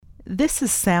This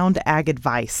is Sound Ag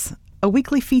Advice, a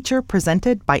weekly feature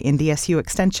presented by NDSU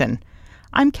Extension.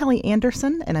 I'm Kelly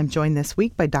Anderson, and I'm joined this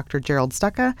week by Dr. Gerald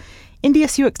Stokka,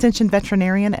 NDSU Extension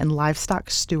veterinarian and livestock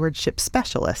stewardship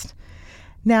specialist.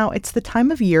 Now, it's the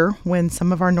time of year when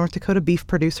some of our North Dakota beef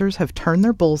producers have turned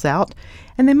their bulls out,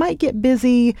 and they might get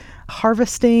busy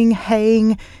harvesting,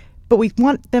 haying, but we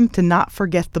want them to not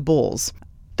forget the bulls.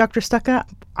 Dr. Stokka,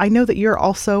 I know that you're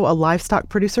also a livestock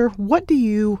producer. What do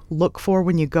you look for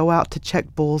when you go out to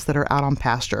check bulls that are out on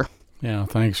pasture? Yeah,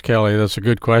 thanks, Kelly. That's a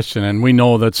good question. And we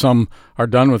know that some are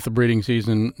done with the breeding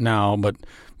season now, but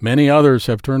many others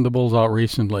have turned the bulls out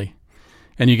recently.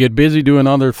 And you get busy doing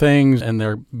other things, and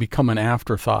they're become an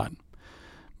afterthought.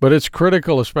 But it's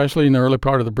critical, especially in the early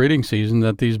part of the breeding season,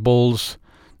 that these bulls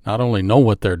not only know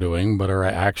what they're doing, but are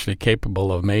actually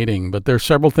capable of mating. But there's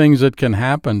several things that can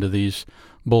happen to these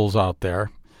bulls out there.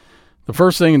 The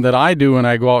first thing that I do when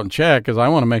I go out and check is I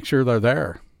want to make sure they're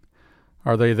there.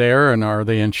 Are they there, and are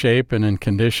they in shape and in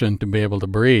condition to be able to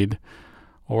breed?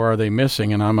 Or are they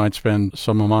missing, and I might spend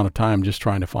some amount of time just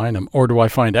trying to find them? Or do I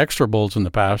find extra bulls in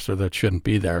the pasture that shouldn't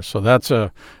be there? So that's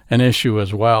an issue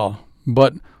as well.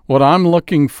 But what I'm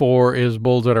looking for is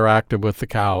bulls that are active with the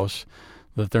cows,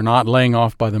 that they're not laying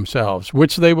off by themselves,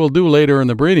 which they will do later in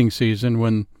the breeding season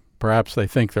when perhaps they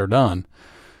think they're done.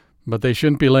 But they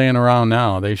shouldn't be laying around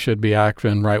now. They should be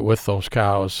acting right with those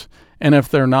cows. And if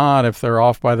they're not, if they're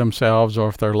off by themselves or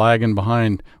if they're lagging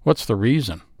behind, what's the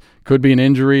reason? Could be an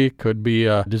injury, could be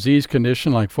a disease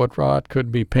condition like foot rot,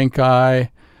 could be pink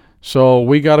eye. So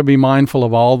we got to be mindful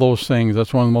of all those things.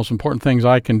 That's one of the most important things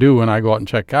I can do when I go out and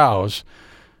check cows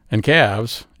and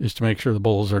calves, is to make sure the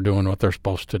bulls are doing what they're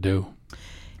supposed to do.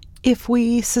 If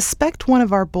we suspect one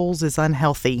of our bulls is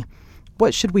unhealthy,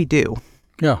 what should we do?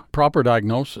 Yeah, proper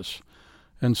diagnosis.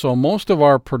 And so most of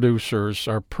our producers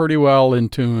are pretty well in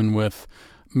tune with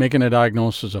making a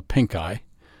diagnosis of pink eye.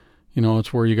 You know,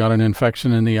 it's where you got an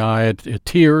infection in the eye. It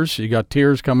tears. You got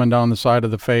tears coming down the side of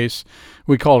the face.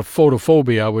 We call it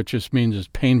photophobia, which just means it's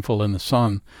painful in the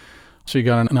sun. So you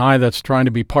got an eye that's trying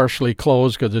to be partially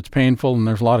closed because it's painful and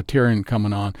there's a lot of tearing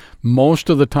coming on. Most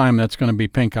of the time, that's going to be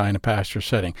pink eye in a pasture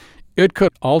setting. It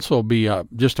could also be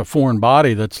just a foreign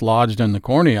body that's lodged in the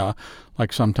cornea,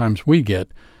 like sometimes we get.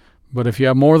 But if you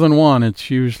have more than one, it's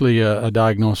usually a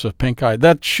diagnosis of pink eye.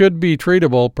 That should be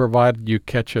treatable provided you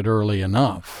catch it early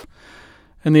enough.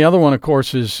 And the other one, of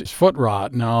course, is foot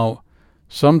rot. Now,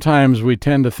 sometimes we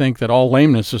tend to think that all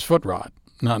lameness is foot rot.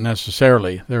 Not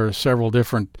necessarily. There are several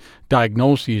different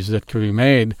diagnoses that can be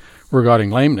made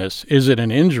regarding lameness. Is it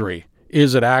an injury?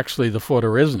 Is it actually the foot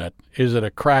or isn't it? Is it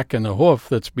a crack in the hoof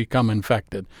that's become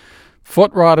infected?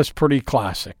 Foot rot is pretty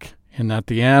classic in that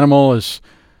the animal is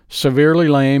severely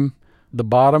lame. The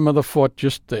bottom of the foot,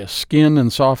 just the skin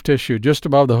and soft tissue just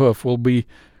above the hoof, will be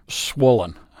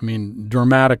swollen. I mean,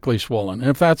 dramatically swollen. And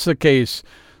if that's the case,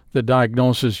 the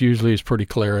diagnosis usually is pretty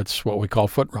clear. It's what we call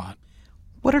foot rot.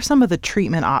 What are some of the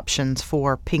treatment options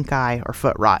for pink eye or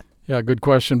foot rot? Yeah, good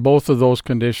question. Both of those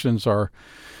conditions are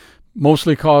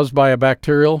mostly caused by a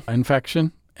bacterial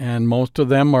infection, and most of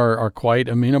them are quite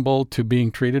amenable to being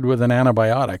treated with an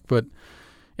antibiotic. But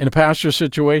in a pasture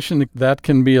situation, that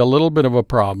can be a little bit of a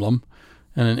problem.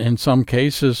 And in some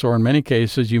cases, or in many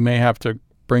cases, you may have to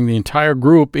bring the entire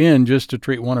group in just to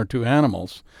treat one or two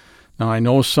animals. Now, I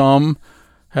know some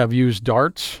have used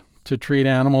darts to treat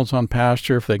animals on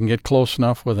pasture if they can get close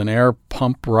enough with an air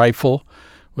pump rifle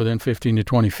within 15 to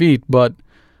 20 feet. But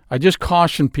I just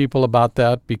caution people about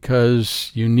that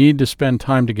because you need to spend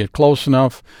time to get close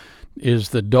enough. Is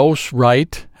the dose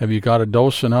right? Have you got a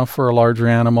dose enough for a larger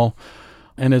animal?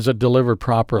 And is it delivered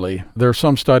properly? There are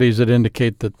some studies that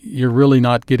indicate that you're really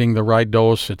not getting the right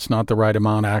dose. It's not the right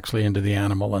amount actually into the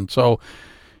animal. And so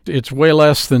it's way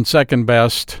less than second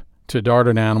best to dart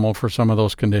an animal for some of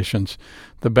those conditions.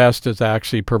 The best is to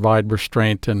actually provide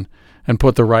restraint and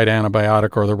put the right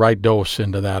antibiotic or the right dose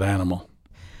into that animal.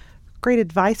 Great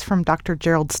advice from Dr.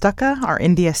 Gerald Stokka, our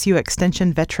NDSU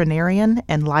Extension veterinarian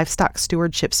and livestock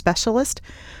stewardship specialist.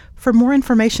 For more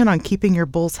information on keeping your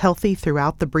bulls healthy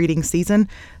throughout the breeding season,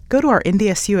 go to our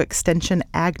NDSU Extension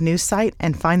Ag News site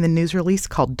and find the news release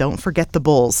called Don't Forget the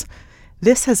Bulls.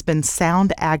 This has been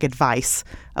Sound Ag Advice,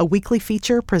 a weekly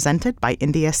feature presented by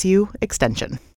NDSU Extension.